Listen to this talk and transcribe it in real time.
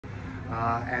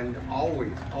and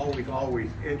always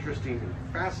interesting and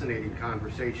fascinating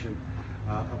conversation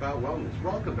about wellness.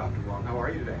 Welcome, Dr. Wong. How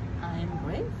are you today? I'm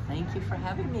great. Thank you for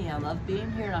having me. I love being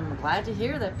here. I'm glad to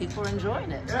hear that people are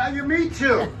enjoying it. Yeah, me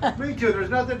too. Me too.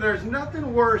 There's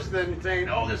nothing worse than saying,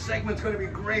 "Oh, this segment's going to be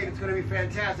great. It's going to be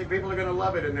fantastic. People are going to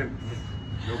love it," and then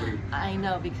nobody. I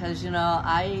know, because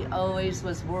I always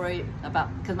was worried about,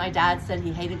 because my dad said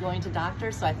he hated going to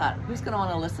doctors, so I thought, who's going to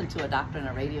want to listen to a doctor in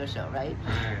a radio show, right?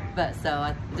 But so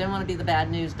I didn't want to be the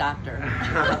bad news doctor.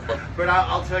 But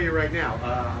I'll tell you right now,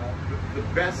 the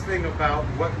best thing about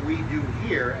what we do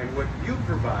here and what you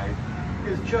provide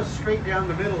is just straight down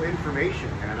the middle information.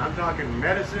 And I'm talking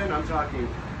medicine, I'm talking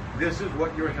this is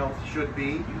what your health should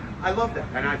be. I love that.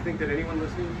 And I think that anyone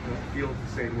listening feels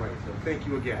the same way. So thank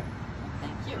you again.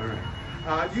 Thank you.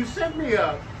 All right. You sent me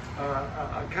a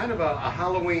kind of a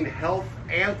Halloween health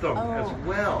anthem as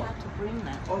well. I forgot to bring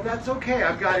that. Oh, that's okay.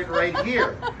 I've got it right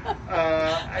here.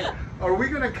 Are we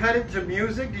going to cut it to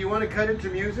music? Do you want to cut it to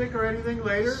music or anything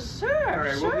later? Sure. All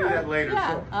right, we'll do that later.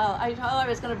 Yeah. So, I told I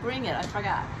was going to bring it. I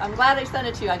forgot. I'm glad I sent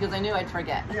it to you because I knew I'd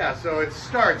forget. yeah. So it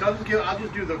starts. I'll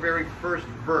just do the very first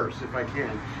verse if I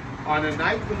can. On a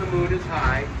night when the moon is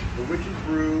high, the witches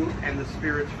brew and the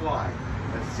spirits fly.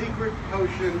 A secret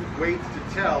potion waits to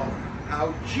tell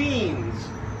how genes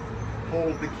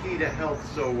hold the key to health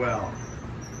so well.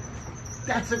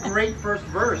 That's a great first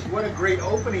verse. What a great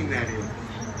opening that is.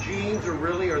 Genes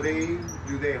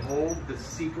do they hold the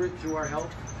secret to our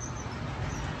health?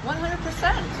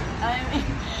 100%.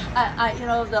 I mean,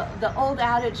 the old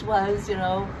adage was,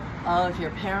 oh, if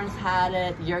your parents had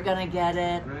it, you're gonna get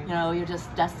it. Right. You're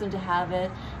just destined to have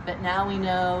it. But now we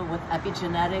know with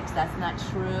epigenetics, that's not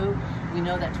true. We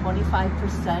know that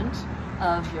 25%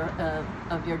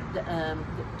 of your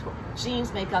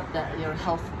genes make up your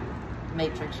health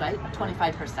matrix, right?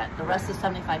 25%. The rest is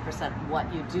 75%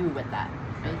 what you do with that,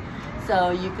 right? So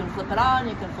you can flip it on,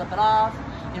 you can flip it off.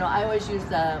 I always use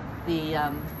the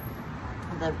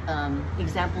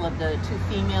example of the two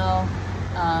female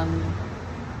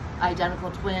identical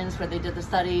twins where they did the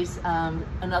studies.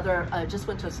 Just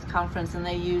went to a conference and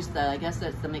they used I guess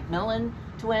it's the Macmillan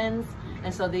twins,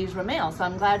 and so these were male. So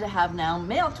I'm glad to have now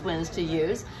male twins to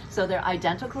use. So they're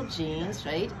identical genes,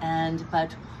 right?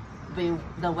 But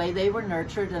the way they were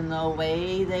nurtured and the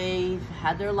way they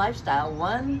had their lifestyle,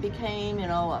 one became,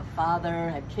 a father,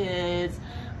 had kids,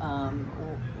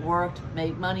 worked,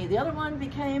 made money. The other one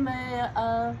became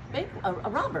a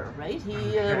robber, right?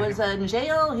 He was in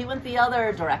jail. He went the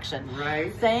other direction.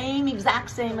 Right. Exact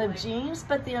same of genes,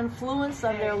 but the influence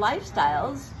of their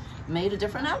lifestyles made a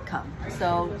different outcome.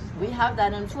 So we have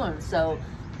that influence. So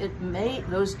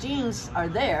those genes are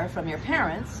there from your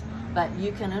parents, but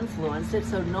you can influence it.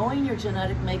 So knowing your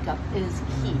genetic makeup is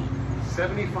key.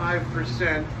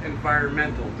 75%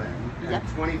 environmental then, and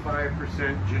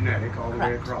 25% genetic all the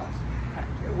way across.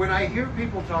 When I hear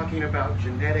people talking about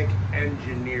genetic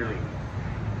engineering,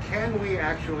 can we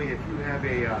actually, if you have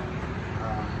a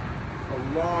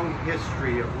long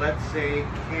history of, let's say,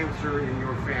 cancer in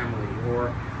your family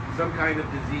or some kind of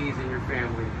disease in your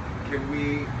family, can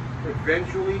we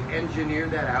eventually engineer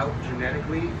that out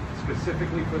genetically,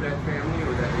 specifically for that family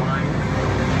or that line?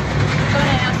 I'm going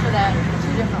to answer that in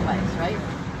two different ways, right?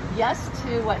 Yes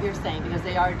to what you're saying, because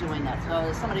they are doing that. So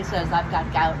if somebody says, I've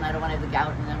got gout and I don't want to have the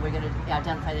gout, and then we're going to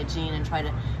identify the gene and try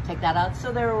to take that out.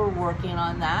 So they're working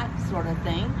on that sort of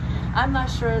thing. I'm not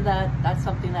sure that that's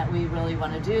something that we really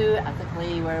want to do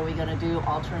ethically. Where are we going to do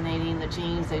alternating the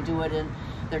genes? They do it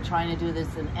they're trying to do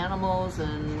this in animals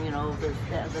and,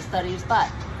 the studies. But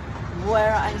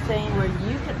where I'm saying where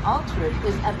you can alter it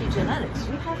is epigenetics.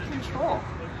 You have control.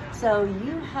 So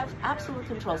you have absolute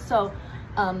control. So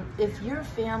if your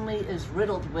family is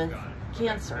riddled with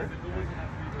cancer,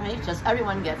 right? Just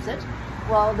everyone gets it.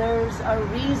 Well, there's a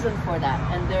reason for that,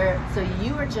 and so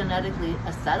you are genetically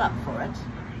a setup for it,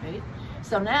 right?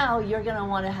 So now you're going to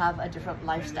want to have a different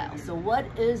lifestyle. So what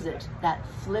is it that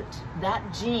flipped that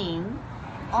gene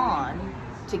on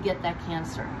to get that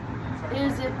cancer?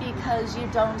 Is it because you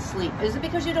don't sleep? Is it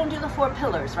because you don't do the 4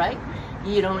 pillars, right?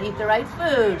 You don't eat the right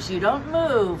foods, you don't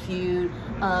move, you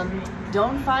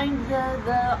don't find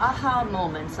the aha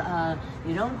moments,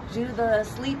 you don't do the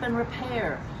sleep and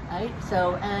repair, right?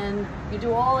 So, and you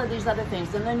do all of these other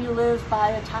things, and then you live by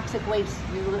a toxic waste,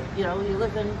 you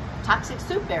live in toxic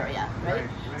soup area, right?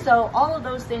 So all of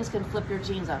those things can flip your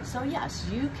genes on. So yes,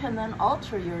 you can then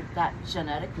alter that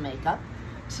genetic makeup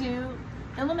to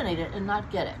eliminate it and not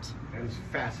get it. That is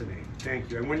fascinating. Thank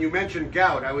you. And when you mentioned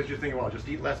gout, I was just thinking, well, just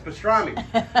eat less pastrami.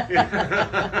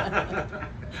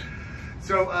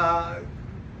 So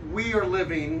we are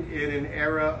living in an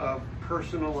era of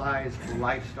personalized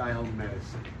lifestyle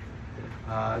medicine.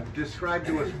 Describe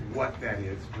to us what that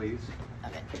is, please.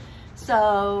 Okay.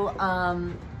 So,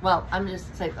 well, I'm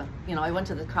just saying, you know, I went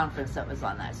to the conference that was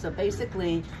on that. So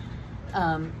basically,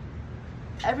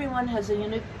 everyone has a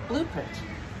unique blueprint.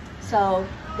 So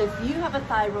if you have a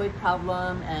thyroid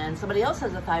problem and somebody else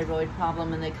has a thyroid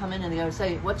problem and they come in and they go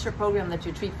say, what's your program that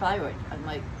you treat thyroid? I'm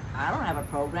like, I don't have a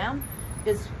program.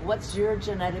 It's what's your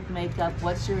genetic makeup?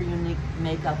 What's your unique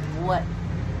makeup? What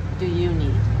do you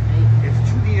need? Right?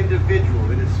 It's to the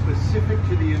individual. It is specific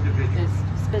to the individual.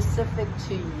 It's specific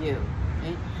to you.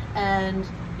 Right? And,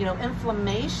 you know,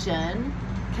 inflammation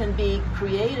can be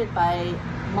created by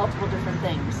multiple different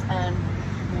things. And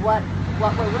what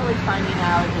we're really finding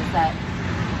out is that,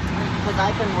 because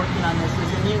I've been working on this,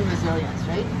 is immune resilience,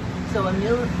 right? So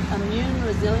immune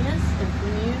resilience, if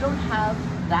you don't have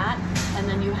that, and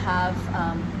then you have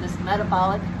this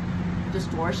metabolic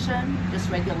distortion,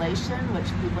 dysregulation, which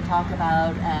people talk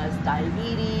about as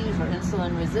diabetes or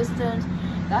insulin resistant,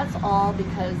 that's all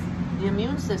because the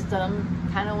immune system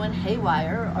kind of went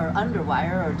haywire or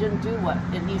underwire or didn't do what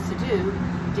it needs to do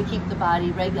to keep the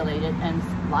body regulated. And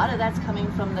a lot of that's coming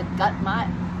from the gut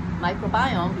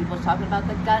microbiome. People are talking about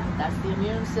the gut, that's the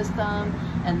immune system,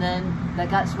 and then the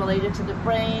gut's related to the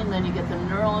brain, then you get the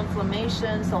neural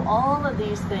inflammation. So all of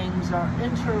these things are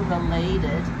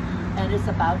interrelated, and it's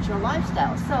about your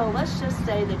lifestyle. So let's just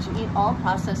say that you eat all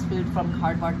processed food from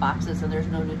cardboard boxes and there's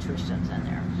no nutrition in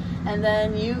there. And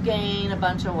then you gain a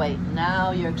bunch of weight.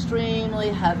 Now you're extremely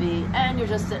heavy and you're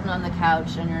just sitting on the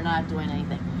couch and you're not doing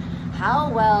anything.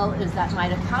 How well is that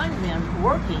mitochondrion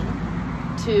working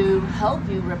to help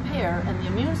you repair and the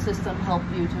immune system help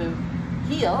you to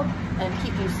heal and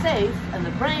keep you safe? And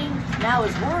the brain now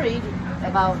is worried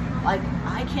about, like,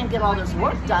 I can't get all this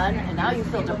work done, and now you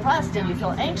feel depressed and you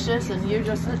feel anxious and you're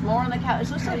just more on the couch. It's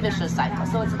just a vicious cycle.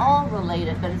 So it's all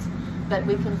related, but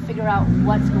we can figure out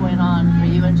what's going on for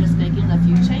you and just making a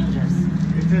few changes.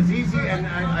 It's as easy, and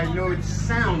I know it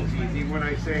sounds easy when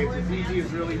I say it's as easy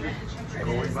as really just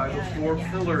going by the 4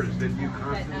 pillars that you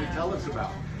constantly tell us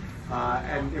about.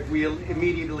 And if we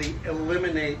immediately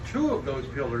eliminate 2 of those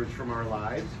pillars from our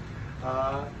lives,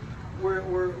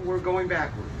 we're going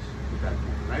backwards at that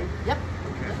point, right? Yep.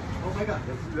 Okay. Oh my God,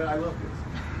 I love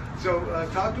this. So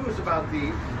talk to us about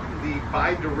the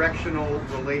bi-directional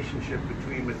relationship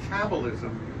between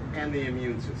metabolism and the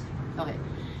immune system. Okay.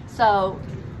 So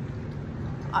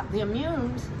the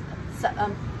immune,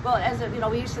 well, as you know,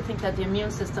 we used to think that the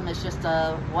immune system is just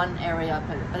one area,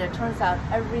 but it turns out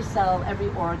every cell, every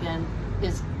organ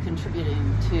is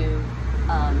contributing to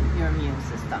your immune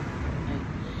system. Right?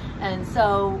 And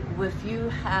so if you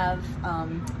have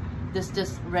this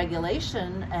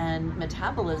dysregulation and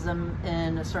metabolism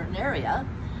in a certain area,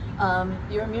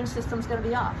 your immune system's going to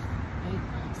be off. Right?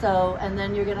 So, and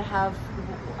then you're going to have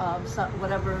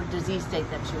whatever disease state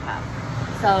that you have.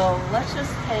 So let's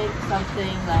just take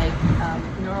something like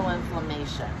neural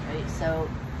inflammation, right? So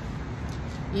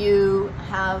you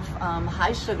have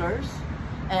high sugars,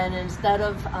 and instead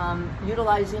of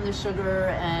utilizing the sugar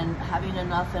and having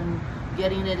enough and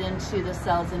getting it into the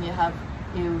cells, and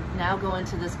you now go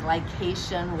into this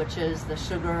glycation, which is the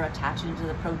sugar attaching to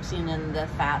the protein and the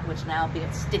fat, which now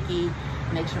gets sticky,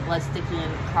 makes your blood sticky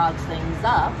and clogs things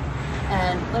up.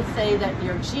 And let's say that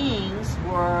your genes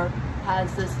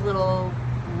has this little,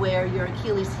 where your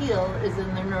Achilles heel is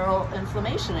in the neural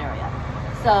inflammation area.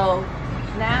 So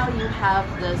now you have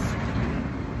this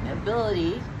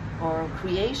ability or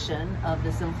creation of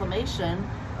this inflammation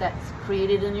that's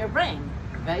created in your brain,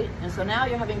 right? And so now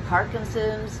you're having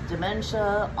Parkinson's,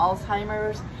 dementia,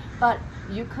 Alzheimer's, but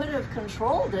you could have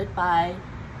controlled it by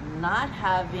not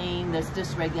having this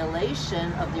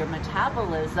dysregulation of your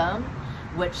metabolism,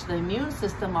 which the immune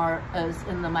system is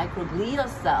in the microglial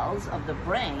cells of the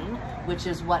brain, which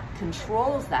is what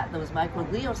controls those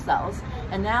microglial cells.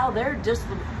 And now they're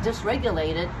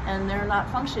dysregulated and they're not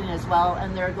functioning as well,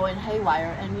 and they're going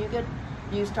haywire, and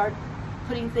you start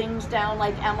putting things down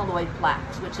like amyloid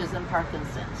plaques, which is in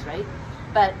Parkinson's, right?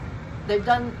 But they've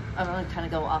done, I'm going to kind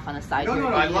of go off on a side here. No,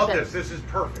 I love this. This is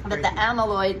perfect. But the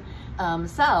amyloid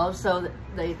cells, so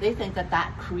they think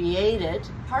that created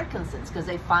Parkinson's, because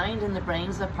they find in the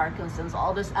brains of Parkinson's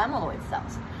all this amyloid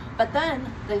cells. But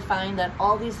then they find that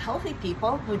all these healthy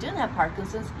people who didn't have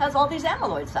Parkinson's has all these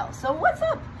amyloid cells. So what's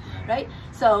up, right?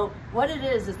 So what it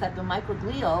is that the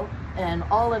microglial and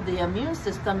all of the immune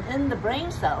system in the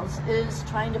brain cells is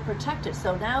trying to protect it.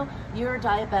 So now you're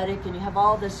diabetic and you have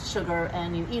all this sugar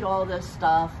and you eat all this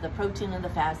stuff, the protein and the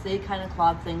fats, they kind of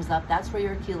clog things up. That's where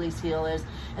your Achilles heel is.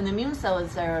 And the immune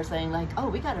cells there are saying like, oh,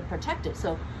 we got to protect it.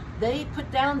 So they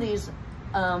put down these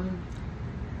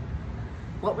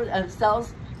what were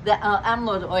cells, the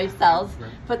amyloid cells,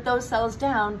 Right. put those cells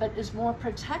down, but is more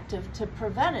protective to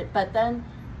prevent it. But then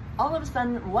all of a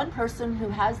sudden, one person who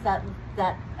has that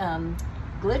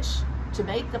glitch to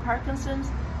make the Parkinson's,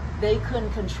 they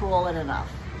couldn't control it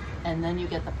enough, and then you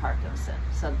get the Parkinson.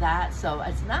 So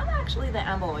it's not actually the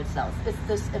amyloid cells, it's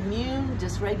this immune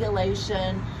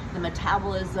dysregulation, the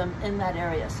metabolism in that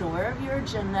area. So wherever your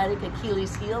genetic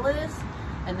Achilles heel is,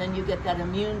 and then you get that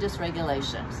immune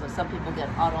dysregulation. So some people get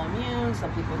autoimmune,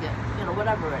 some people get,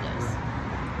 whatever it is.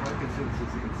 Parkinson's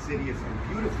is insidious and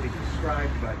beautifully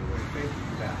described, by the way. Thank you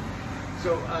for that.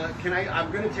 So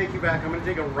I'm going to take you back. I'm going to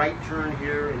take a right turn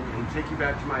here and take you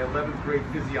back to my 11th grade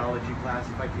physiology class,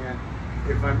 if I can.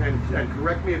 And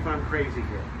correct me if I'm crazy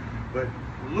here, but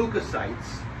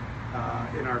leukocytes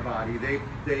in our body,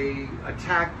 they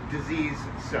attack disease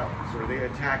cells, or they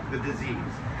attack the disease.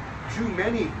 Too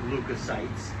many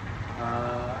leukocytes,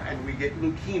 and we get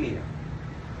leukemia.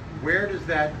 Where's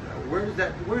that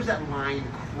line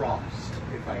crossed,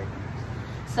 if I?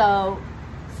 So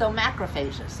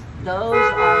macrophages, those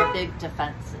are big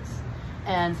defenses,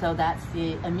 and so that's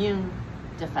the immune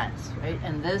defense, right?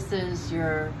 And this is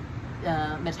your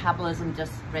metabolism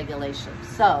dysregulation.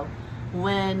 So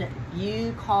when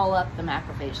you call up the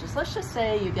macrophages, let's just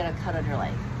say you get a cut on your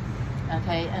leg,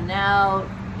 okay, and now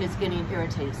it's getting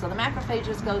irritated. So the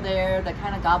macrophages go there, they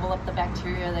kind of gobble up the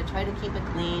bacteria, they try to keep it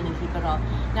clean and keep it all.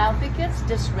 Now if it gets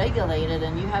dysregulated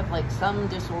and you have like some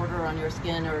disorder on your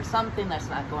skin or something that's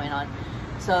not going on,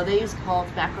 so these called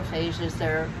macrophages,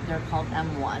 they're called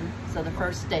M1, so the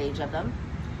first stage of them.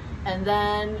 And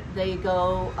then they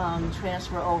go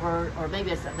transfer over, or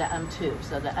maybe it's the M2.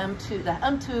 So the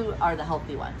M2 are the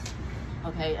healthy ones.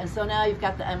 Okay, and so now you've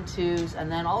got the M2s,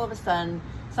 and then all of a sudden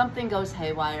something goes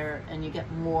haywire and you get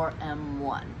more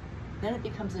M1. Then it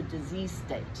becomes a disease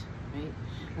state, right?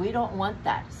 We don't want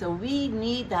that. So we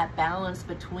need that balance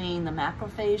between the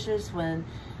macrophages when,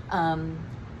 and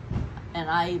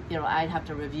I'd have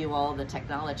to review all the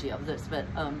technology of this, but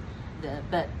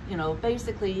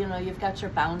basically, you've got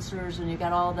your bouncers and you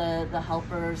got all the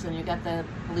helpers and you got the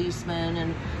policemen,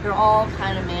 and they're all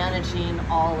kind of managing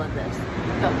all of this.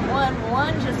 But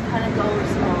one just kind of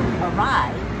goes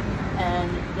awry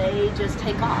and they just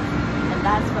take off, and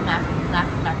that's the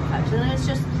macrophage. And it's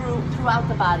just throughout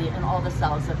the body and all the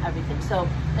cells and everything. So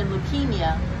in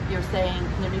leukemia, you're saying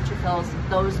the neutrophils,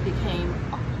 those became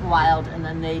wild and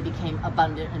then they became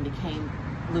abundant and became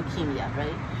leukemia,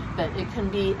 right? But it can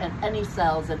be in any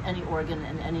cells, in any organ,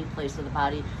 in any place of the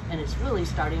body, and it's really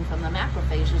starting from the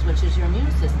macrophages, which is your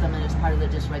immune system, and it's part of the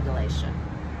dysregulation.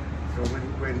 So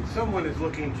when someone is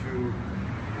looking to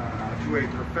a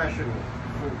professional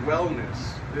for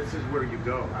wellness, this is where you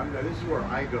go. This is where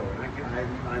I go, and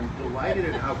I'm delighted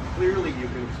at how clearly you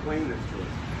can explain this to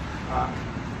us.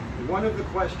 One of the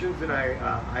questions that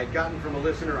I'd gotten from a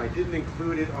listener, I didn't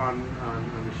include it on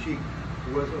the sheet,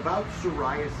 was about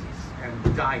psoriasis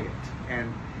and diet,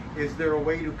 and is there a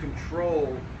way to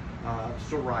control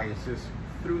psoriasis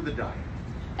through the diet?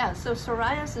 Yeah, so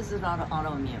psoriasis is an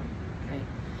autoimmune, right?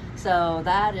 So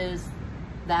that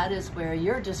is where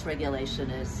your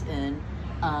dysregulation is in.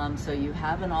 So you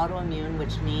have an autoimmune,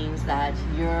 which means that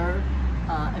your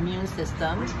immune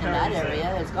system in that area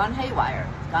has gone haywire.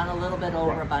 It's gone a little bit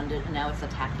overabundant, and now it's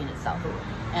attacking itself.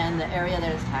 And the area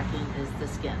that it's attacking is the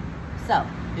skin. So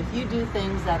if you do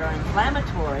things that are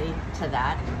inflammatory to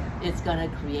that, it's going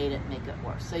to create it, make it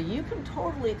worse. So you can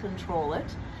totally control it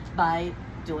by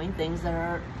doing things that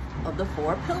are of the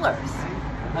 4 pillars.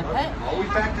 Okay. Always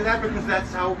back to that, because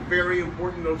that's how very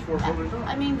important those 4 pillars are.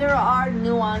 I mean, there are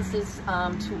nuances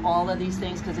to all of these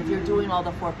things, because if you're doing all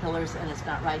the 4 pillars and it's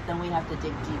not right, then we have to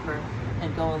dig deeper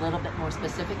and go a little bit more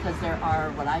specific, because there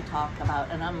are what I talk about,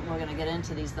 and we're going to get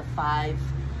into these, the 5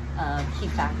 key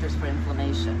factors for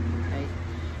inflammation, right?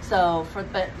 So,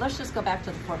 but let's just go back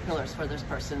to the 4 pillars for this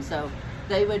person. So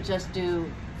they would just do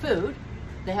food.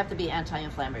 They have to be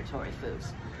anti-inflammatory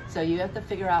foods. So you have to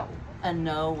figure out and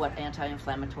know what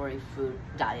anti-inflammatory food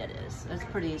diet is. It's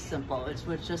pretty simple. It's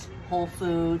with just whole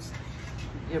foods,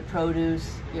 your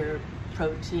produce, your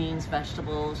proteins,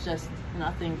 vegetables, just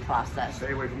nothing processed.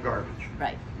 Stay away from garbage.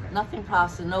 Right. Nothing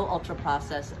processed, no ultra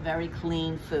processed, very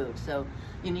clean food. So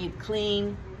you need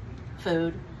clean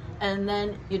food, and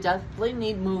then you definitely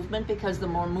need movement, because the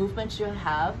more movement you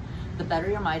have, the better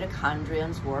your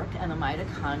mitochondrions work, and the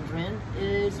mitochondrion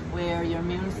is where your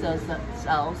immune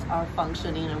cells are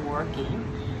functioning and working,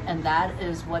 and that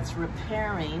is what's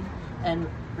repairing and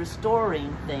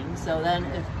restoring things. So then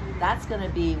if that's going to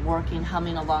be working,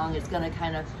 humming along, it's going to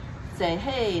kind of say,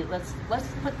 hey, let's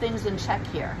put things in check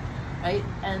here, right?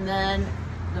 And then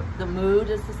the mood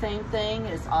is the same thing.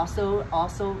 It's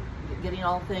also getting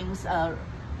all things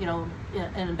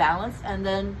in balance. And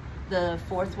then the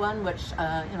fourth one, which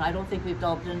I don't think we've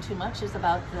delved in too much, is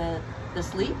about the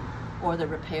sleep or the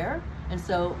repair. And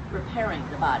so repairing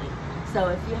the body. So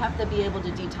if you have to be able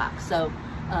to detox, so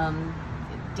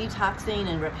detoxing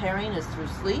and repairing is through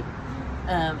sleep,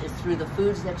 it's through the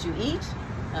foods that you eat,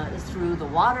 it's through the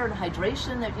water and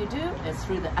hydration that you do, it's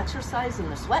through the exercise and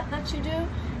the sweat that you do,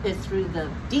 it's through the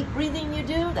deep breathing you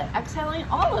do, the exhaling,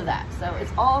 all of that. So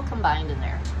it's all combined in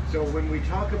there. So when we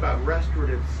talk about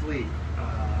restorative sleep,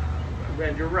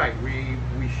 and you're right,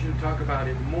 we should talk about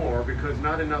it more, because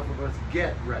not enough of us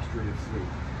get restorative sleep.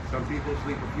 Some people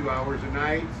sleep a few hours a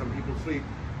night, some people sleep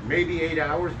maybe 8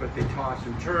 hours, but they toss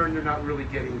and turn, they're not really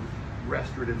getting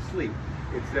restorative sleep.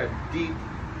 It's that deep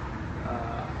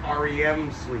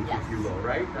REM sleep, yes. if you will,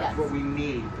 right? That's yes. what we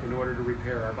need in order to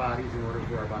repair our bodies, in order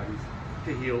for our bodies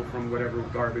to heal from whatever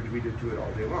garbage we did to it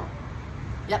all day long.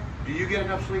 Yep. Do you get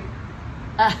enough sleep?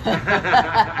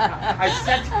 I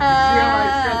set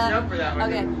you up for that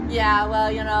one. Okay. Yeah. Well,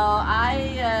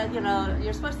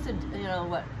 you're supposed to,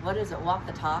 what is it? Walk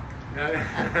the talk.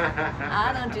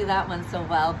 I don't do that one so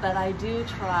well, but I do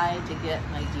try to get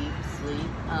my deep sleep.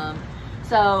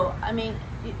 So, I mean,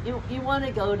 you want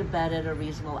to go to bed at a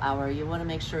reasonable hour. You want to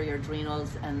make sure your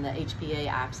adrenals and the HPA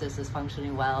axis is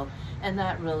functioning well, and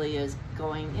that really is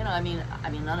going. I mean,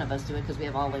 none of us do it because we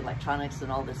have all the electronics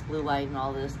and all this blue light and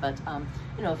all this. But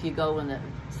if you go when the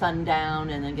sun down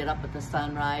and then get up at the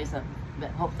sunrise,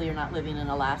 hopefully you're not living in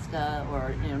Alaska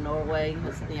or Norway,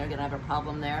 because you're going to have a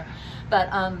problem there.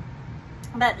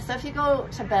 But so if you go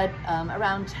to bed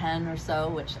around 10 or so,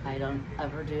 which I don't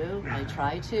ever do, I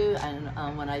try to,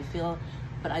 and when I feel,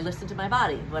 but I listen to my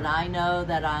body. When I know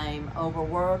that I'm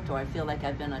overworked or I feel like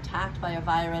I've been attacked by a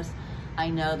virus,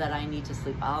 I know that I need to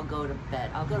sleep. I'll go to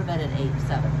bed. I'll go to bed at 8,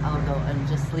 7. I'll go and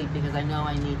just sleep because I know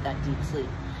I need that deep sleep.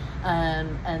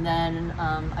 And then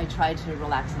I try to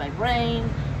relax my brain,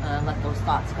 let those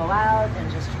thoughts go out,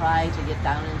 and just try to get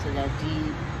down into that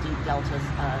deep deltas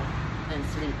and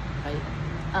sleep, right?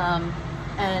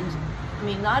 And I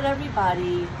mean, not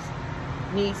everybody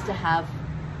needs to have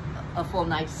a full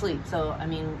night's sleep. So, I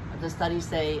mean, the studies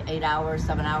say 8 hours,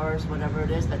 7 hours, whatever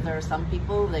it is, but there are some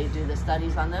people, they do the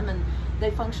studies on them, and they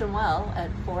function well at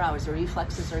 4 hours. Their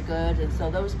reflexes are good, and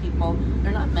so those people,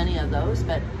 there are not many of those,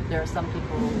 but there are some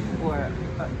people who are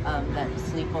that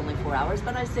sleep only 4 hours.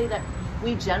 But I say that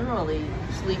we generally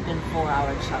sleep in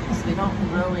 4-hour chunks. We don't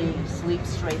really sleep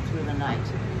straight through the night.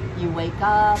 You wake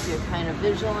up, you're kind of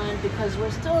vigilant, because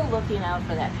we're still looking out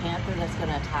for that panther that's going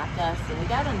to attack us, and we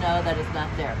got to know that it's not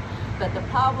there. But the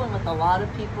problem with a lot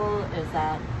of people is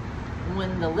that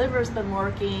when the liver's been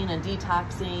working and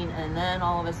detoxing, and then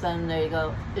all of a sudden there you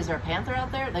go, is there a panther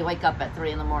out there? They wake up at 3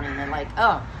 in the morning and they're like,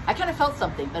 oh, I kind of felt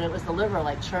something, but it was the liver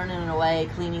like churning away,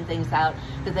 cleaning things out.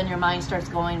 But then your mind starts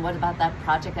going, what about that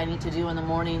project I need to do in the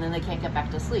morning? And they can't get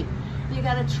back to sleep. You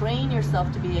got to train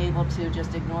yourself to be able to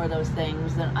just ignore those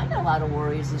things. And I got a lot of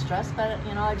worries and stress, but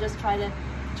I just try to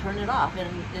turn it off.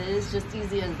 And it is just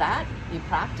easy as that. You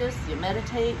practice, you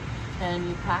meditate, and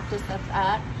you practice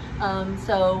that.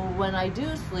 So when I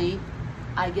do sleep,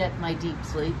 I get my deep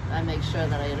sleep. I make sure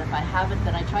that if I haven't,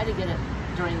 then I try to get it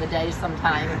during the day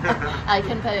sometime. I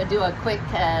can do a quick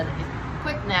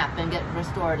nap and get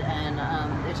restored, and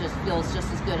it just feels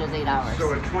just as good as 8 hours.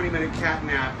 So a 20-minute cat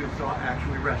nap is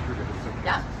actually restorative in some cases.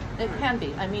 Yeah, it can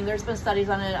be. I mean, there's been studies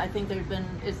on it. I think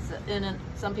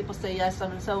some people say yes,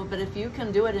 but if you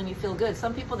can do it and you feel good,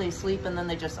 some people, they sleep and then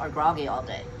they just are groggy all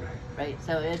day. Right?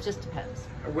 So it just depends.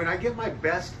 When I get my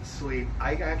best sleep,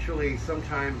 I actually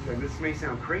sometimes, and this may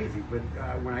sound crazy, but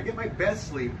when I get my best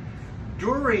sleep,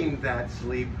 during that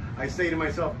sleep, I say to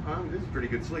myself, this is pretty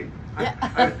good sleep. Yeah.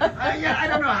 I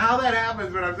don't know how that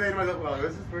happens, but I'm saying to myself, well,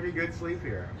 this is pretty good sleep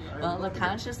here. Well, the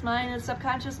conscious mind and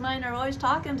subconscious mind are always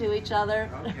talking to each other.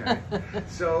 Okay.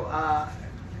 So,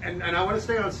 and I want to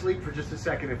stay on sleep for just a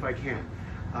second if I can.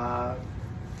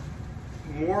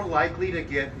 More likely to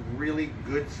get really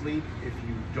good sleep if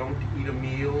you don't eat a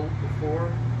meal before,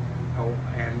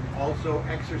 and also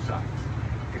exercise.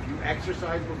 If you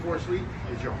exercise before sleep,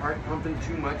 is your heart pumping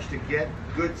too much to get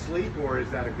good sleep, or is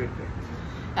that a good thing?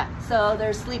 Yeah, so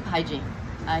there's sleep hygiene.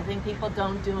 I think people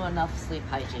don't do enough sleep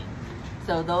hygiene.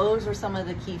 So those are some of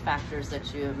the key factors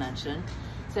that you have mentioned.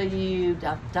 So you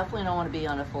definitely don't want to be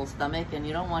on a full stomach, and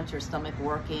you don't want your stomach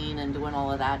working and doing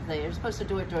all of that. You're supposed to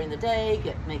do it during the day,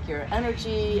 make your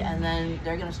energy, and then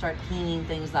they're going to start cleaning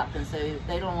things up. And so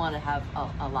they don't want to have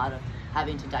a lot of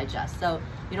having to digest. So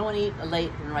you don't want to eat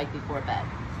late and right before bed.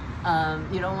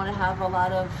 You don't want to have a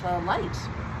lot of light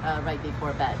right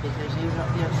before bed, because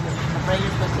the brain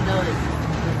is supposed to know that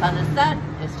the sun is set.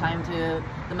 It's time to,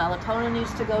 the melatonin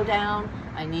needs to go down.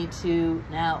 I need to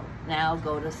now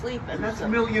go to sleep. And that's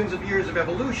millions of years of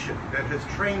evolution that has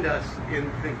trained us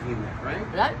in thinking that,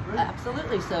 right? Right,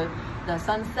 absolutely. So the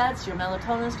sun sets, your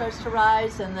melatonin starts to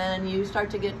rise, and then you start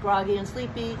to get groggy and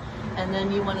sleepy, and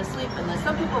then you want to sleep. And then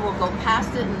some people will go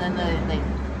past it, and then they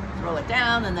throw it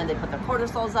down, and then they put their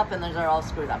cortisols up, and then they're all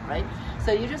screwed up, right?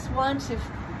 So you just want to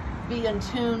be in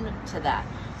tune to that.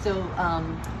 So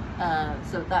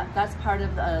so that's part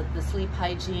of the sleep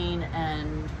hygiene.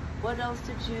 And what else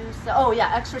did you say? Oh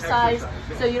yeah, exercise.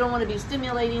 Yeah. So you don't want to be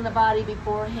stimulating the body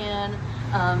beforehand,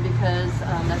 because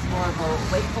that's more of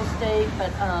a wakeful state.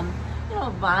 But you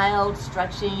know, mild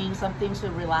stretching, something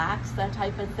to relax, that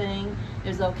type of thing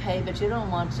is okay. But you don't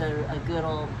want a good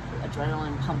old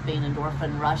adrenaline pumping,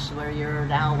 endorphin rush where you're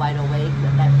now wide awake,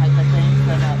 that type of thing.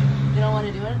 So you don't want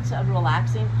to do it. It's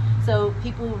relaxing. So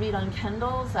people who read on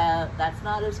Kindles, that's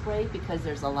not as great because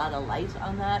there's a lot of light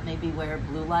on that. Maybe wear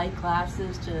blue light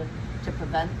glasses to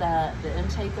prevent the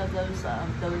intake of those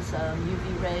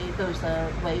UV rays, those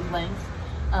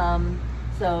wavelengths.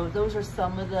 So those are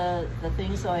some of the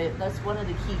things. So that's one of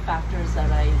the key factors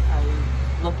that I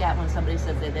look at when somebody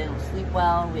says that they don't sleep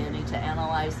well. We need to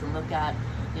analyze and look at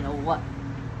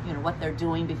what they're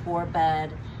doing before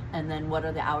bed. And then what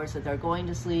are the hours that they're going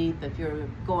to sleep? If you're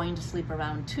going to sleep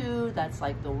around 2, that's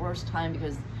like the worst time,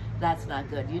 because that's not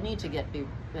good. You need to get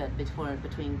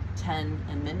between 10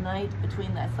 and midnight,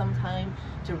 between that sometime,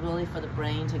 to really, for the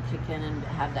brain to kick in and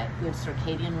have that good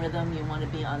circadian rhythm. You want to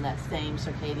be on that same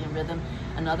circadian rhythm.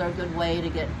 Another good way to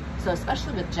get, so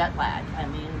especially with jet lag, I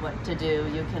mean, what to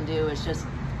do, you can do is just,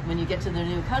 when you get to the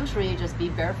new country, just be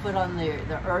barefoot on the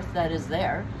earth that is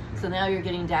there. So now you're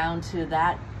getting down to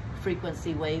that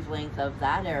frequency wavelength of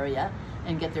that area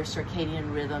and get their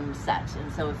circadian rhythm set.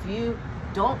 And so if you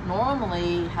don't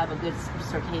normally have a good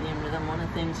circadian rhythm, one of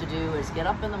the things to do is get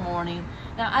up in the morning.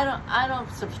 Now I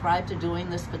don't subscribe to doing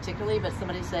this particularly, but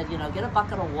somebody said, get a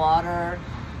bucket of water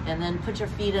and then put your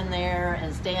feet in there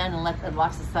and stand and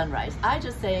watch the sunrise. I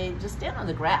just say, just stand on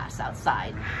the grass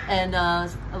outside and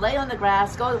lay on the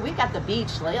grass. We got the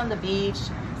beach, lay on the beach,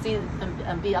 see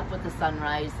and be up with the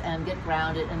sunrise and get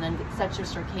grounded, and then set your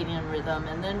circadian rhythm.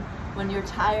 And then when you're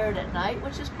tired at night,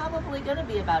 which is probably going to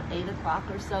be about 8 o'clock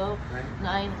or so, right.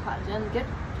 9 o'clock, then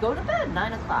go to bed,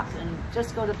 9 o'clock, and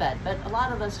just go to bed. But a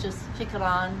lot of us just kick it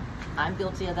on. I'm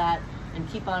guilty of that, and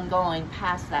keep on going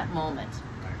past that moment.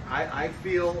 I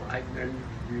feel, and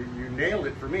you nailed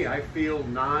it for me. I feel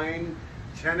 9,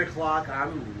 10 o'clock.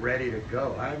 I'm ready to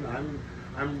go.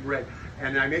 I'm ready.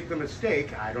 And I make the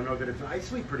mistake. I don't know that I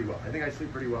sleep pretty well. I think I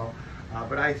sleep pretty well,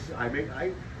 but I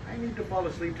need to fall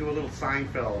asleep to a little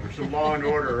Seinfeld or some Law and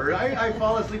Order, or I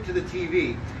fall asleep to the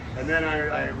TV, and then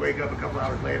I wake up a couple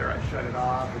hours later. I shut it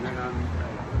off, and then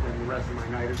the rest of my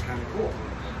night is kind of cool.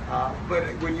 But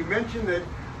when you mentioned that.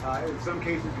 In some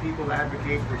cases, people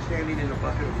advocate for standing in a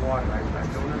bucket of water. I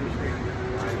don't understand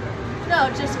why. No,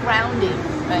 just grounding.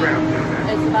 Right? Grounding.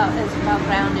 It's about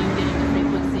grounding, getting the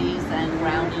frequencies and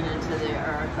grounding into the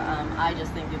earth. I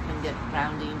just think you can get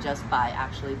grounding just by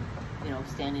actually,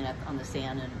 standing on the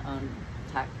sand and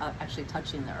actually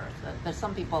touching the earth. But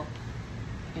some people,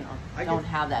 don't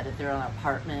have that if they're in an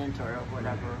apartment or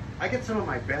whatever. I get some of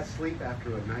my best sleep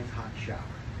after a nice hot shower.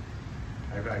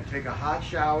 I take a hot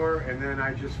shower, and then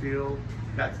I just feel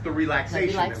that's the relaxation.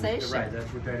 The relaxation. Right,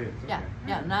 that's what that is. Okay.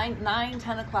 Yeah. 9,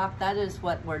 10 o'clock, that is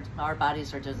what our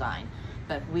bodies are designed.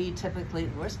 But we're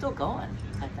still going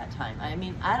at that time. I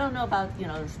mean, I don't know about,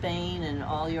 Spain and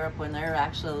all Europe when they're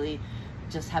actually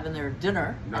just having their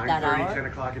dinner at that hour. 9:30, 10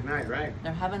 o'clock at night, right.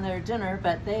 They're having their dinner,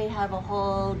 but they have a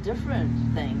whole different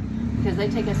thing, because they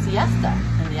take a siesta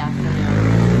in the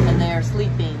afternoon, and they're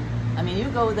sleeping. I mean, you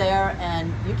go there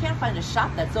and you can't find a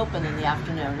shop that's open in the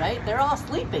afternoon, right? They're all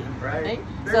sleeping, right?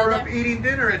 They're up eating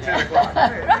dinner at 10 o'clock.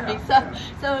 Right, right. Yeah.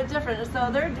 So different. So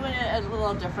they're doing it a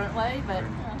little different way, but.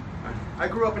 I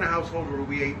grew up in a household where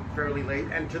we ate fairly late,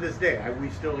 and to this day, we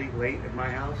still eat late at my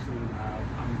house, and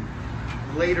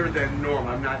I'm later than normal.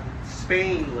 I'm not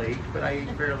Spain late, but I eat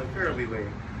fairly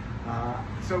late.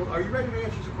 So are you ready to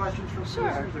answer some questions from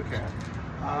listeners? Okay.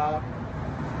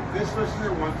 This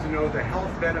listener wants to know the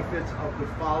health benefits of the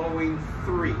following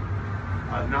 3.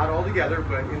 Not all together,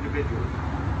 but individually.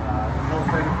 Health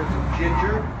benefits of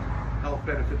ginger, health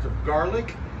benefits of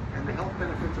garlic, and the health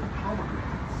benefits of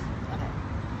pomegranates. Okay.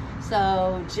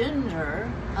 So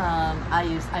ginger,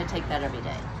 I take that every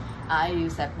day. I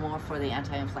use that more for the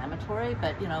anti-inflammatory,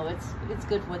 but you know, it's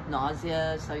good with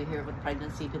nausea. So you hear with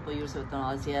pregnancy, people use it with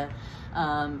nausea,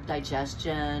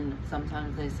 digestion.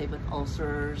 Sometimes they say with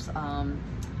ulcers,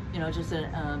 you know, just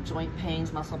joint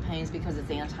pains, muscle pains, because it's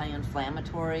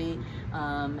anti-inflammatory.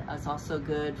 It's also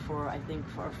good for, I think,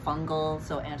 for fungal,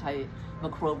 so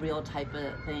antimicrobial type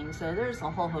of things. So there's a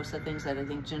whole host of things that I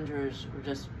think ginger is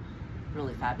just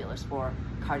really fabulous for.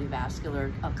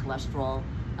 Cardiovascular, cholesterol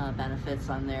benefits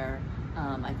on there.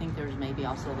 I think there's maybe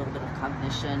also a little bit of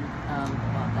cognition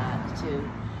about that too.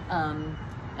 And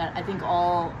I think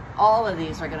all of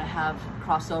these are going to have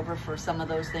crossover for some of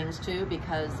those things too,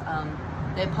 because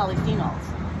they have polyphenols.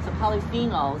 So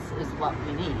polyphenols is what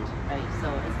we need, right?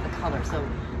 So it's the color. So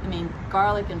I mean,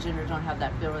 garlic and ginger don't have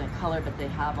that brilliant color, but they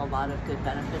have a lot of good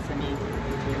benefits. I mean,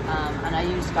 and I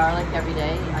use garlic every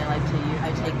day. I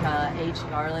take aged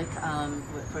garlic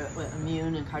for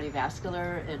immune and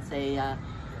cardiovascular. It's a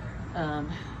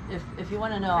if you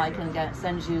want to know, I can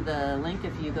send you the link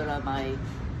if you go to my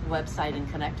website and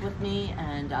connect with me,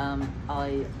 and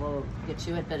I will get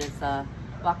you it. But it's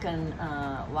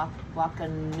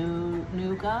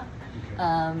Wakanuga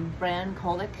brand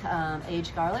colic.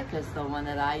 Aged garlic is the one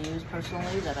that I use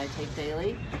personally, that I take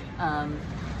daily.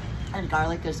 And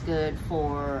garlic is good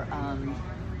for,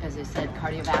 as I said,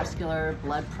 cardiovascular,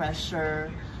 blood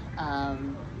pressure.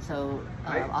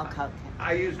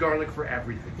 I use garlic for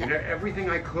everything. Yeah. You know, everything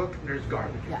I cook, there's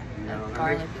garlic. Yeah, You know,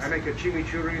 garlic I make a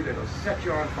chimichurri that'll set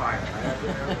you on fire.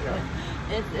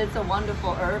 It's a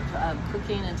wonderful herb,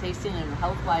 cooking and tasting, and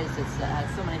health-wise, it has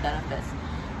so many benefits.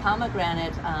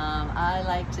 Pomegranate, I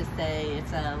like to say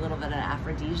it's a little bit of an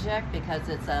aphrodisiac, because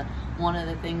it's one of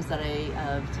the things that I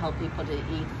tell people to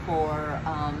eat for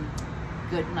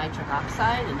good nitric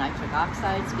oxide, and nitric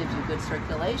oxides gives you good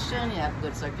circulation. You have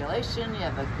good circulation, you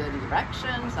have a good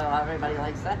erection, so everybody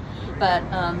likes that. But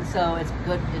so it's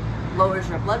good, it lowers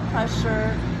your blood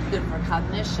pressure, good for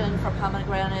cognition for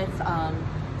pomegranates.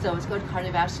 So it's good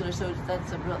cardiovascular, so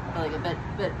that's a really good.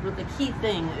 But the key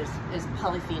thing is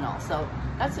polyphenol. So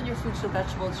that's in your fruits and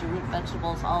vegetables, your root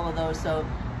vegetables, all of those. So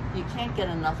you can't get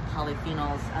enough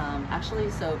polyphenols, actually.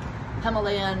 So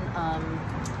Himalayan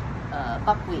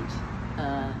buckwheat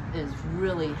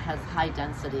has high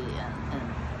density, and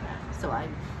so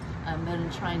I've been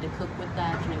trying to cook with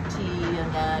that, drink tea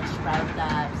and that, sprout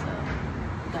that. So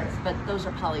but those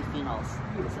are polyphenols.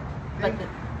 So, thank you.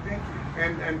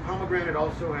 And pomegranate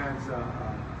also has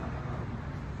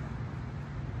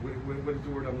what is the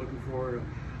word I'm looking for?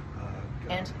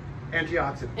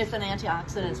 Antioxidants. It's an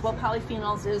antioxidant. What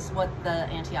polyphenols is what the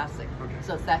antioxidant. Okay.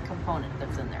 So it's that component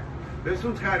that's in there. This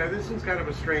one's kind of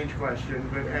a strange question,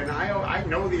 but I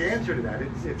know the answer to that.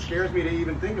 It scares me to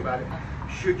even think about it.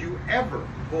 Should you ever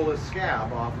pull a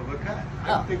scab off of a cut?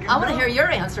 I want to hear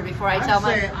your answer before I tell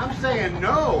mine. I'm saying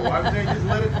no. I'm saying just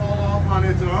let it fall off on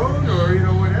its own, or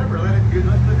whatever. Let it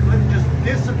just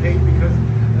dissipate, because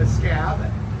a scab,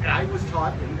 I was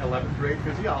taught in 11th grade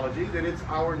physiology that it's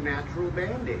our natural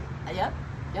Band-Aid. Yep.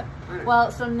 Right.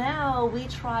 Well, so now we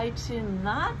try to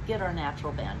not get our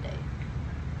natural Band-Aid.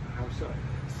 How so?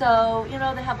 So,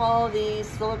 they have all these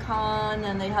silicone,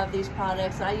 and they have these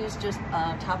products. I use just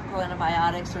topical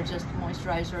antibiotics, or just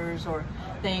moisturizers or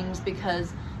things,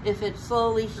 because if it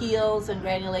slowly heals and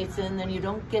granulates in, then you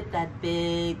don't get that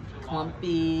big,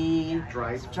 clumpy,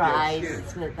 dry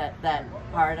that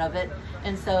part of it.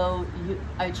 And so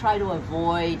I try to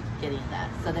avoid getting that,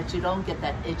 so that you don't get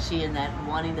that itchy and that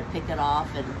wanting to pick it off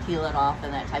and peel it off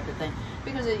and that type of thing,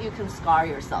 because you can scar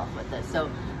yourself with it. So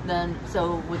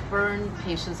with burn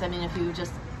patients, I mean, if you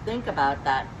just think about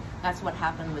that, that's what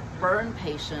happened with burn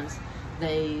patients.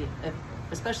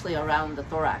 Especially around the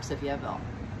thorax, if you have a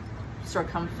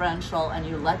circumferential and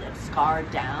you let it scar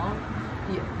down,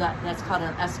 that's called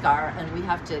an eschar, and we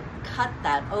have to cut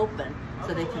that open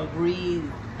so they can breathe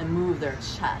and move their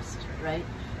chest, right?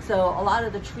 So a lot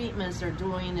of the treatments they're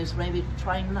doing is maybe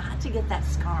trying not to get that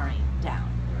scarring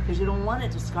down, because you don't want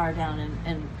it to scar down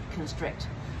and constrict.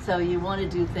 So you want to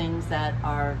do things that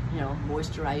are,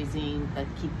 moisturizing, that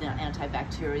keep the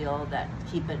antibacterial, that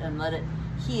keep it and let it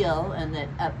heal, and that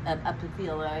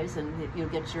epithelialize, and you'll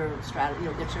get your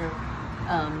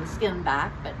skin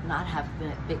back, but not have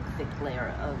the big thick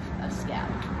layer of a scab.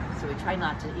 So we try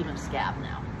not to even scab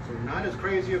now. So not as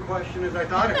crazy a question as I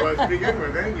thought it was to begin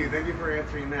with. Thank you for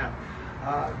answering that.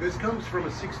 This comes from a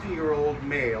 60-year-old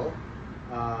male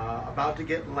about to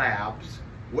get labs,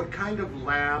 What kind of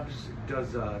labs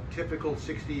does a typical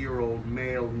 60-year-old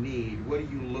male need? What do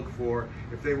you look for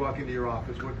if they walk into your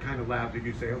office? What kind of labs did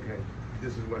you say, okay,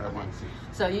 this is what I want to see?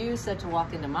 So you said to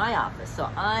walk into my office, so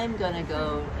I'm going to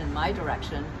go in my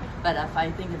direction, but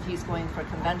if he's going for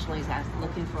conventional, he's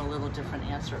looking for a little different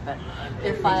answer. But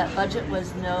if budget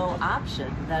was no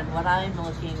option, then what I'm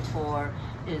looking for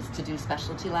is to do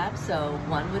specialty labs. So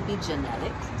one would be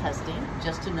genetic testing,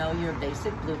 just to know your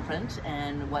basic blueprint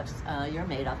and what you're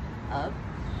made up of.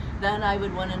 Then I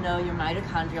would want to know your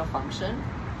mitochondrial function.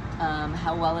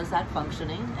 How well is that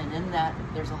functioning? And in that,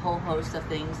 there's a whole host of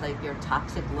things like your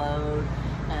toxic load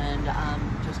and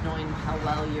just knowing how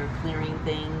well you're clearing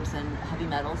things and heavy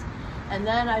metals. And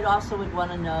then I'd also would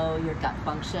want to know your gut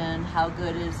function, how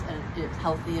good is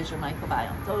healthy is your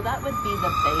microbiome. So that would be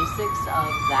the basics of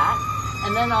that.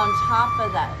 And then on top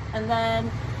of that, and then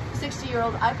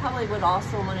 60-year-old, I probably would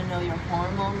also want to know your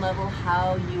hormone level,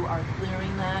 how you are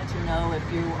clearing that, to know if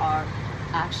you are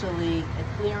actually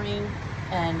clearing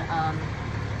and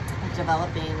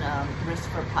developing risk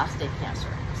for prostate cancer.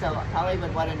 So I probably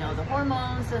would want to know the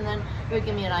hormones, and then it would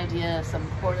give me an idea of some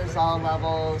cortisol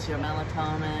levels, your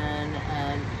melatonin,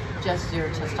 and just your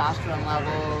testosterone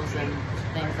levels and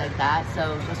things like that.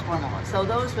 So just hormones. So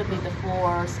those would be the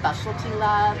 4 specialty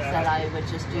labs that I would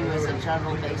just do as a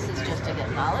general basis just to get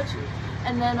knowledge.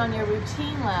 And then on your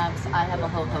routine labs, I have a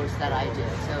whole host that I do.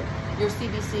 So your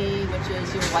CBC, which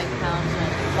is your white count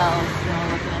cells,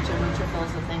 looking at your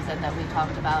neutrophils and things like that we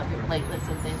talked about, your platelets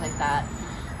and things like that.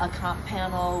 A comp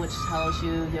panel, which tells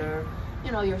you your,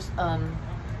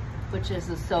 which is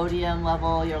the sodium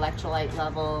level, your electrolyte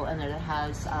level, and then it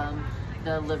has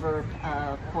the liver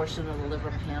portion of the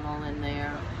liver panel in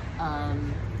there. I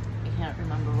can't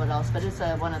remember what else, but it's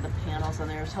one of the panels on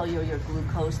there. It'll tell you your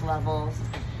glucose levels,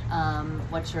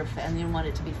 and you want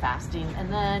it to be fasting.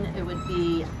 And then it would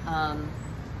be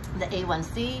the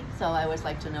A1C. So I always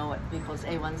like to know what people's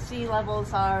A1C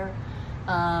levels are.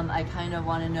 I kind of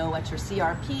want to know what your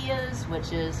CRP is,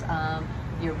 which is how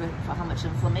much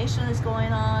inflammation is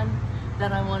going on.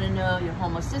 Then I want to know your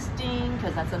homocysteine,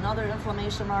 because that's another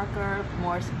inflammation marker,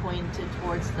 more pointed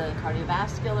towards the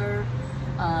cardiovascular.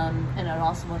 And it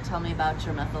also will tell me about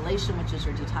your methylation, which is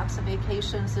your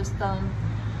detoxification system.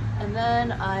 And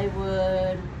then I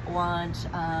would want,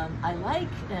 I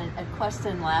like, at Quest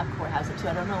and LabCorp has it too,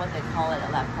 I don't know what they call it at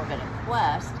LabCorp, but at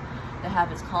Quest, they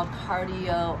have, it's called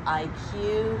Cardio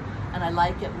IQ, and I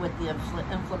like it with the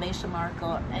inflammation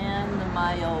marker and the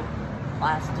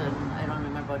myoplastin. I don't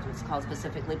remember what it's called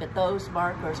specifically, but those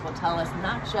markers will tell us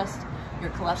not just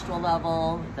your cholesterol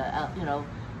level, the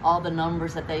all the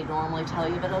numbers that they normally tell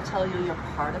you, but it'll tell you your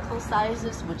particle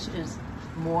sizes, which is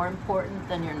more important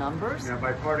than your numbers. Now,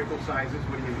 by particle sizes,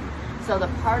 what do you mean? So the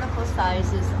particle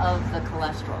sizes of the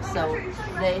cholesterol. So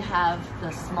they have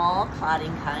the small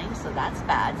clotting kind, so that's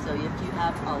bad. So if you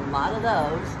have a lot of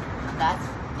those, that's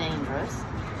dangerous.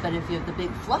 But if you have the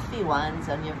big fluffy ones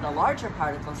and you have the larger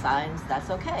particle size,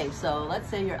 that's okay. So let's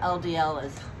say your LDL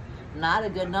is not a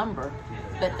good number,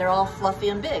 but they're all fluffy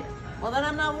and big. Well, then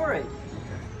I'm not worried.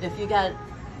 If you got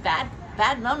bad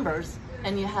numbers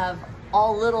and you have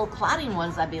all little clotting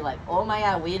ones, I'd be like, oh my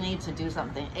God, we need to do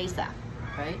something ASAP,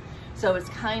 right? So it's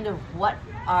kind of what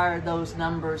are those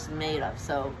numbers made of?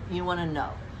 So you want to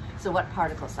know. So what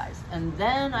particle size? And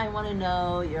then I want to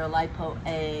know your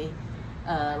lipoprotein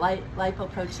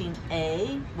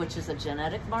A, which is a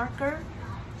genetic marker.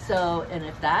 So, and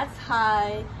if that's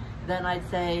high, then I'd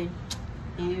say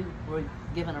you were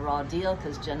given a raw deal,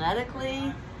 because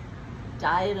genetically,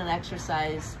 diet and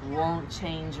exercise won't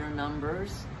change your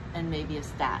numbers, and maybe a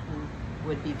statin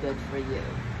would be good for you.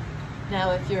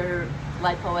 Now, if your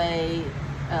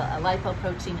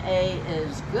lipoprotein A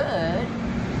is good,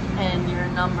 and your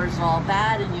numbers are all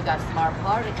bad, and you got smart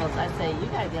particles, I'd say you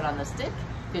gotta get on the stick,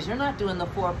 because you're not doing the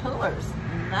 4 pillars,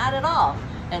 not at all.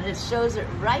 And it shows it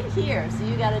right here, so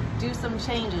you gotta do some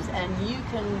changes, and you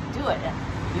can do it.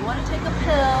 If you wanna take a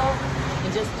pill,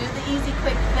 and just do the easy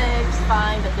quick fix,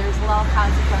 fine, but there's a lot of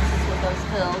consequences with those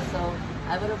pills, so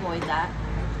I would avoid that.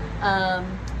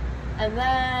 And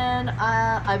then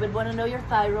I would want to know your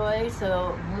thyroid,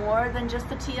 so more than just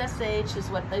the TSH is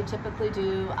what they typically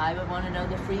do. I would want to know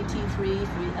the free T3, free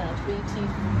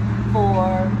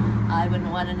T4. I would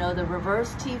want to know the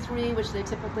reverse T3, which they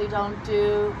typically don't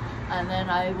do. And then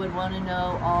I would want to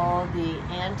know all the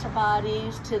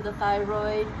antibodies to the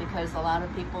thyroid, because a lot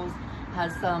of people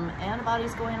have some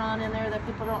antibodies going on in there that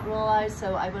people don't realize,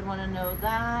 so I would want to know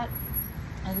that.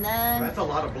 And then that's a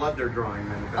lot of blood they're drawing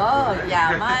then. Oh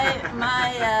yeah,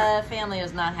 my family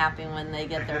is not happy when they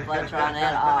get their blood drawn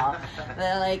at all.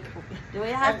 They're like, do we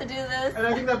have to do this? And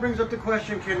I think that brings up the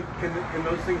question: Can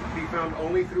those things be found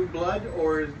only through blood,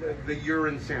 or is the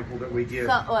urine sample that we give?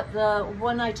 So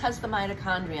when I test the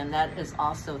mitochondrion, that is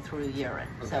also through urine.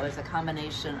 Okay. So it's a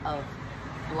combination of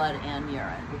blood and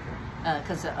urine. Okay.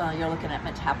 Because you're looking at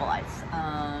metabolites.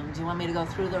 Do you want me to go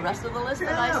through the rest of the list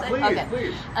that I say? Please, okay.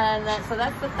 Please. And then, so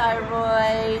that's the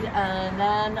thyroid, and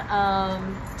then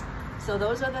so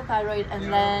those are the thyroid,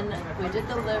 and then we did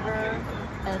the liver,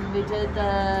 and we did the,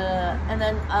 and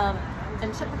then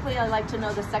and typically I like to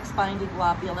know the sex-binding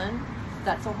globulin.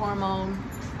 That's a hormone.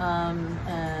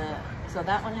 So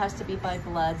that one has to be by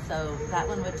blood. So that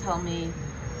one would tell me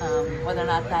whether or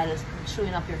not that is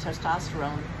chewing up your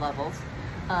testosterone levels.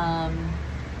 I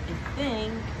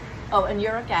think, and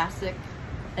uric acid,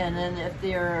 and then if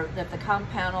the comp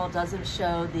panel doesn't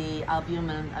show the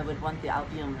albumin, I would want the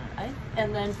albumin, right?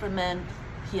 And then for men,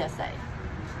 PSA.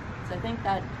 So I think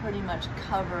that pretty much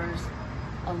covers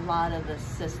a lot of the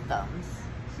systems.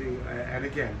 See, and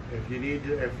again, if you need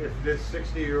to, if this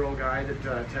 60-year-old guy that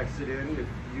texted in, if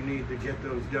you need to get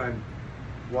those done,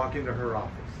 walk into her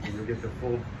office and you'll get the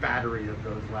full battery of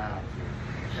those labs.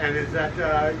 And is that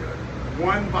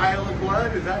one vial of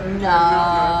blood? Is that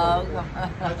no?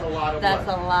 That's a lot of blood. That's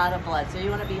a lot of blood. So you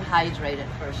want to be hydrated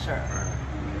for sure.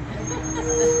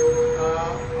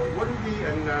 What are the,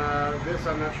 and this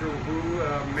I'm not sure who,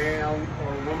 male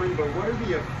or woman, but what are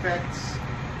the effects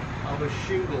of a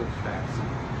shingles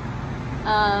vaccine?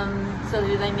 So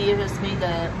do they just mean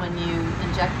that when you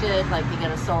inject it, like you get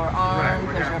a sore arm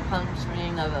because you're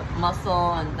puncturing a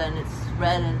muscle and then it's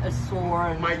red and it's sore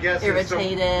and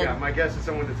irritated? My guess is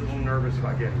someone that's a little nervous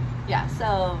about getting it.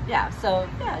 So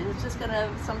it's just gonna,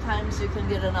 sometimes you can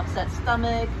get an upset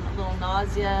stomach, a little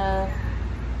nausea.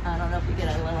 I don't know if you get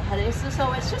a little headache.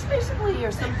 So it's just basically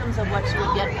your symptoms of what you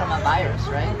would get from a virus,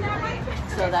 right?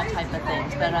 So that type of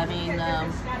things. But I mean,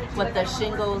 what the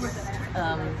shingles,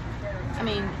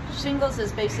 shingles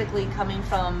is basically coming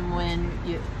from when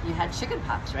you had chicken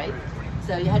pox, right?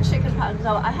 So you had chicken pox.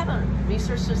 So I haven't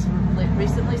researched this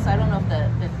recently, so I don't know if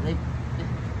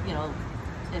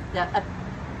that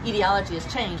etiology has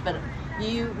changed, but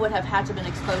you would have had to have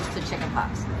been exposed to chicken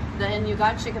pox. Then you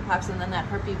got chicken pox, and then that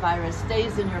herpes virus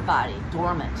stays in your body,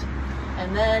 dormant.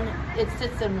 And then it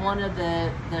sits in one of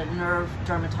the nerve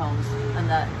dermatomes in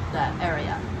that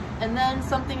area. And then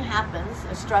something happens,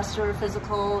 a stressor,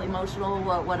 physical, emotional,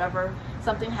 whatever,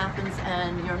 something happens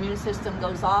and your immune system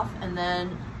goes off, and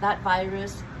then that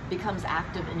virus becomes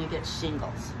active and you get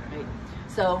shingles, right?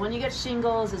 So when you get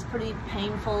shingles, it's pretty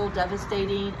painful,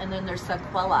 devastating, and then there's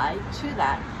sequelae to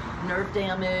that. Nerve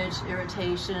damage,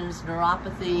 irritations,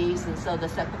 neuropathies, and so the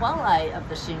sequelae of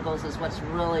the shingles is what's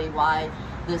really why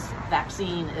this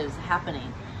vaccine is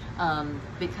happening.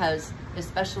 Because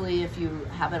especially if you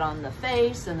have it on the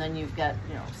face and then you've got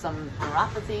some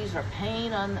neuropathies or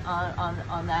pain on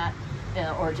that,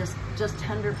 or just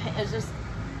tender pain. It's just,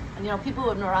 people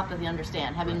with neuropathy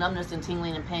understand having numbness and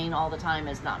tingling and pain all the time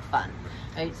is not fun,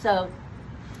 right? So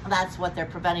that's what they're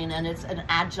preventing, and it's an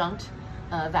adjunct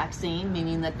vaccine,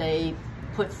 meaning that they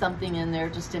put something in there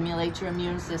to stimulate your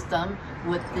immune system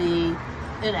with the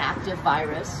inactive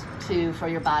virus for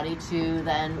your body to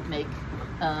then make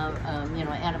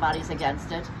antibodies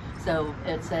against it. So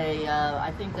it's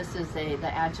I think this is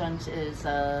the adjunct is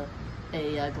a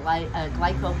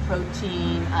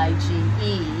glycoprotein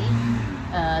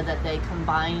IgE that they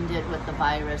combined it with the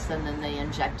virus and then they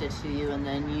inject it to you, and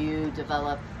then you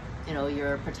develop,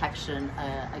 your protection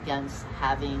against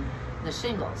having the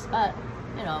shingles. But,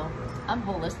 I'm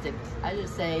holistic. I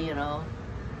just say,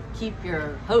 keep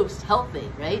your host healthy,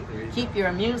 right? Keep your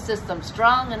immune system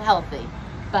strong and healthy.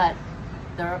 But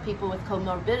there are people with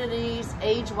comorbidities,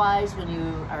 age-wise. When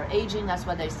you are aging, that's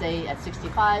why they say at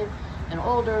 65 and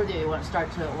older, you want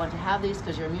to have these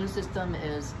because your immune system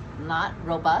is not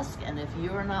robust. And if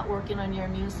you are not working on your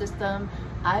immune system,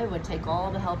 I would take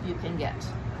all the help you can get.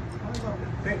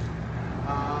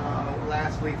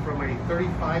 Lastly, from a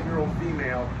 35-year-old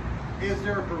female, is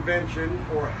there a prevention,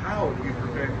 or how do you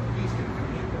prevent yeast infection?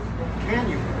 Can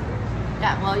you prevent it?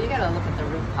 Yeah, well, you got to look at the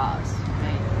root cause,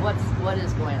 right? What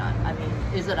is going on? I mean,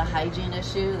 is it a hygiene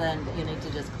issue? Then you need to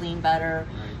just clean better.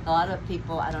 Right. A lot of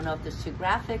people, I don't know if this is too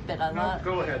graphic, but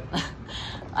go ahead.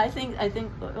 I think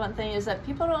one thing is that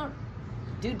people don't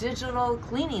do digital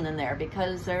cleaning in there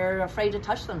because they're afraid to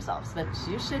touch themselves. But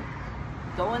you should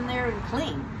go in there and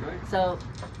clean. Right. So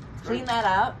clean that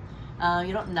out.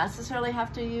 You don't necessarily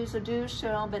have to use a douche,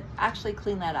 but actually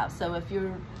clean that out. So if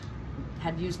you're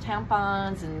had used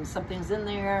tampons and something's in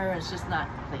there, it's just not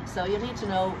clean. So you need to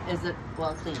know, is it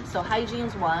well clean? So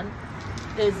hygiene's one.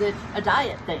 Is it a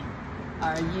diet thing?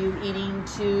 Are you eating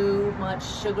too much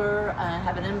sugar,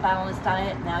 have an imbalanced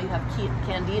diet? Now you have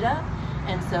candida,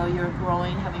 and so you're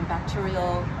growing, having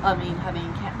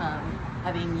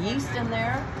having yeast in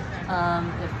there,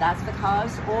 if that's the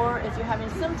cause, or if you're having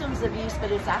symptoms of yeast, but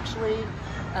it's actually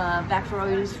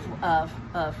Bacteroides,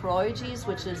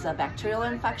 which is a bacterial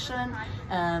infection,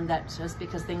 that just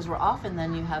because things were off, and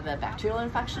then you have a bacterial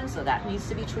infection, so that needs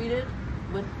to be treated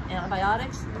with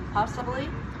antibiotics, possibly,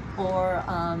 or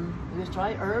use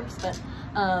dry herbs. But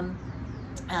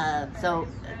so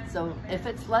if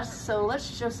it's less, so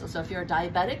if you're a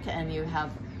diabetic and you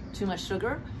have too much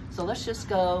sugar, so let's just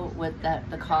go with that.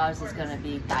 The cause is going to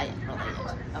be diet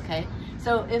related. Okay.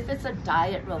 So if it's a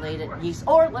diet related yeast,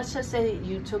 or let's just say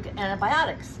you took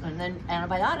antibiotics, and then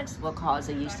antibiotics will cause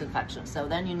a yeast infection. So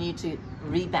then you need to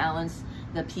rebalance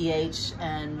the pH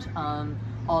and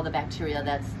all the bacteria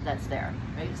that's there,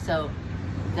 right? So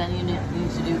then you need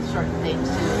to do certain things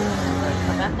to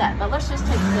prevent that. But let's just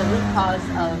take the root cause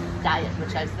of diet,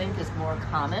 which I think is more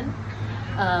common.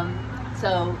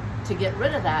 So to get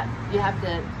rid of that, you have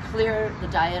to clear the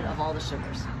diet of all the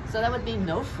sugars. So that would be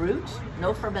no fruit,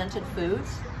 no fermented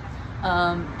foods,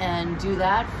 and do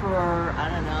that for, I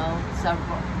don't know,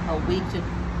 a week to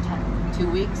 2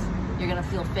 weeks. You're gonna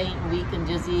feel faint, weak, and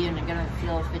dizzy, and you're gonna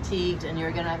feel fatigued, and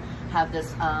you're gonna have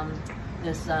this I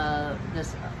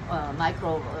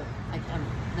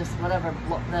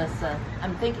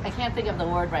can't think of the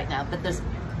word right now, but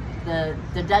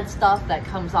the dead stuff that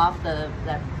comes off the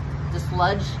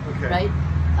sludge, okay. Right?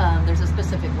 There's a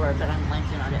specific word, but I'm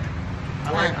blanking on it.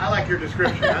 I like your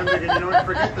description. I'm thinking, you know,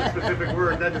 forget the specific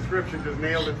word. That description just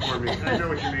nailed it for me. I know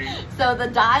what you mean. So the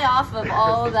die-off of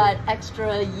all that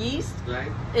extra yeast,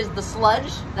 right, is the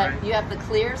sludge that right, you have to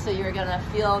clear, so you're going to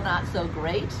feel not so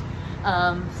great.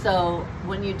 So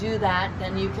when you do that,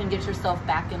 then you can get yourself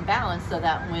back in balance, so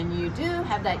that when you do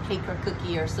have that cake or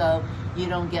cookie or so, you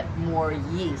don't get more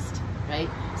yeast. Right?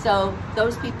 So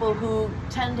those people who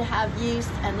tend to have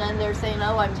yeast, and then they're saying,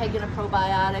 oh, I'm taking a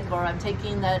probiotic, or I'm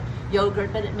taking that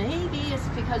yogurt, but it maybe it's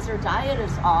because their diet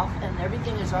is off and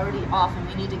everything is already off, and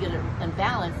we need to get it in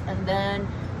balance, and then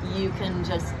you can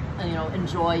just, you know,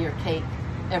 enjoy your cake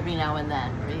every now and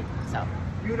then, right? So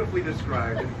beautifully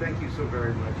described, and thank you so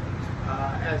very much.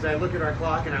 As I look at our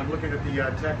clock and I'm looking at the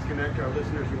text connect, our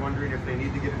listeners are wondering if they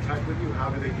need to get in touch with you. How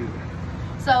do they do that?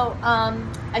 So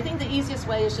I think the easiest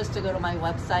way is just to go to my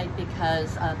website,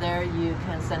 because there you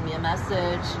can send me a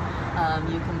message,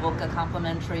 you can book a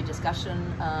complimentary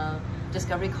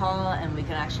discovery call, and we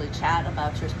can actually chat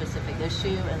about your specific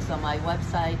issue. And so my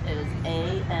website is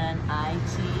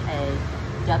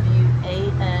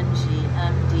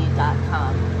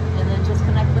anitawangmd.com, and then just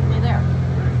connect with me there.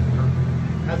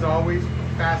 As always,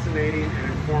 fascinating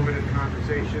and informative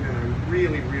conversation, and I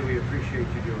really, really appreciate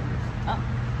you doing this. Oh.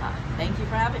 Thank you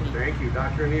for having me. Thank you,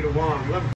 Dr. Anita Wong.